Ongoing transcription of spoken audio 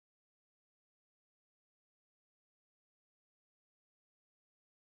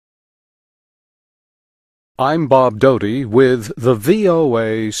I'm Bob Doty with the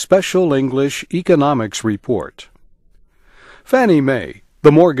VOA Special English Economics Report. Fannie Mae,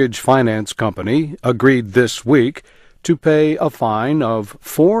 the mortgage finance company, agreed this week to pay a fine of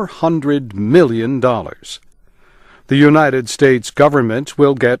 $400 million. The United States government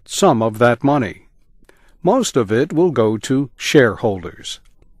will get some of that money. Most of it will go to shareholders.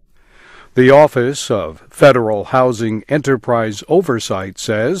 The Office of Federal Housing Enterprise Oversight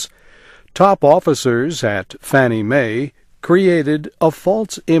says top officers at Fannie Mae created a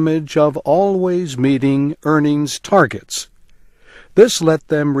false image of always meeting earnings targets. This let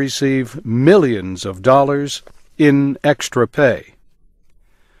them receive millions of dollars in extra pay.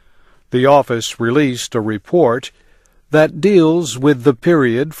 The office released a report that deals with the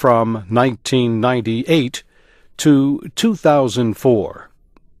period from 1998 to 2004.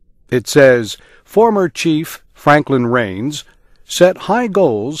 It says former Chief Franklin Raines set high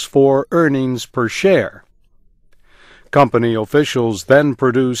goals for earnings per share. Company officials then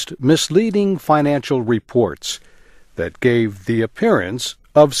produced misleading financial reports that gave the appearance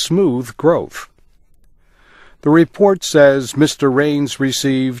of smooth growth. The report says Mr. Raines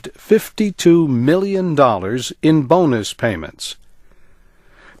received $52 million in bonus payments.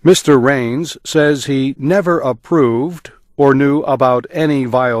 Mr. Raines says he never approved or knew about any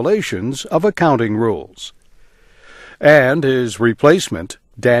violations of accounting rules. And his replacement,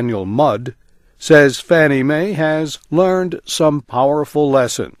 Daniel Mudd, says Fannie Mae has learned some powerful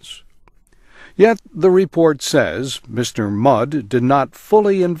lessons. Yet the report says Mr. Mudd did not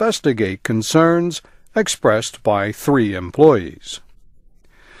fully investigate concerns expressed by 3 employees.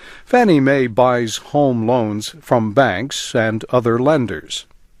 Fannie Mae buys home loans from banks and other lenders.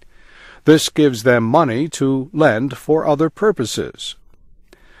 This gives them money to lend for other purposes.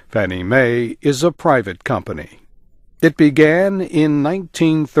 Fannie Mae is a private company. It began in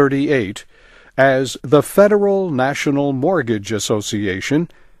 1938 as the Federal National Mortgage Association,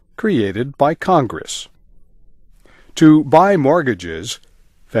 created by Congress. To buy mortgages,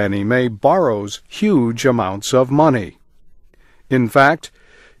 Fannie Mae borrows huge amounts of money. In fact,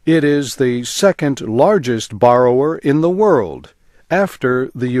 it is the second largest borrower in the world, after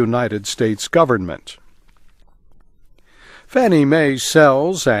the United States government. Fannie Mae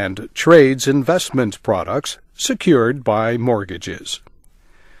sells and trades investment products secured by mortgages.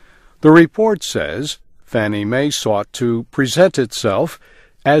 The report says Fannie Mae sought to present itself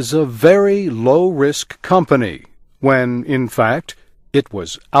as a very low-risk company when, in fact, it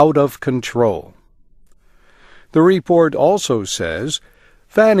was out of control. The report also says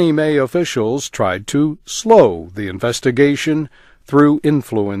Fannie Mae officials tried to slow the investigation through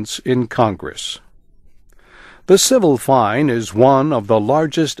influence in Congress. The civil fine is one of the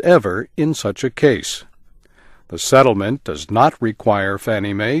largest ever in such a case. The settlement does not require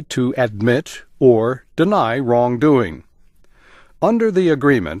Fannie Mae to admit or deny wrongdoing. Under the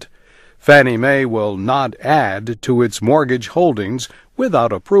agreement, Fannie Mae will not add to its mortgage holdings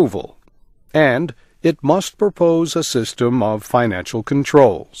without approval, and it must propose a system of financial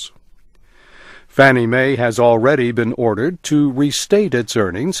controls. Fannie Mae has already been ordered to restate its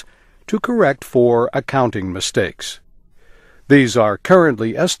earnings to correct for accounting mistakes. These are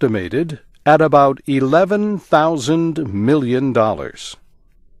currently estimated at about $11,000 million.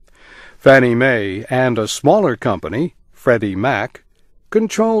 Fannie Mae and a smaller company, Freddie Mac,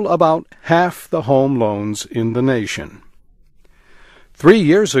 control about half the home loans in the nation. 3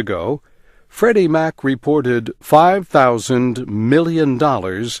 years ago, Freddie Mac reported $5,000 million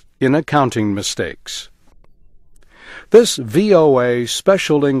in accounting mistakes. This VOA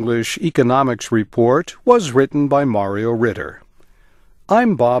Special English Economics Report was written by Mario Ritter.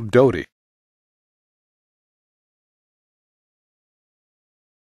 I'm Bob Doty.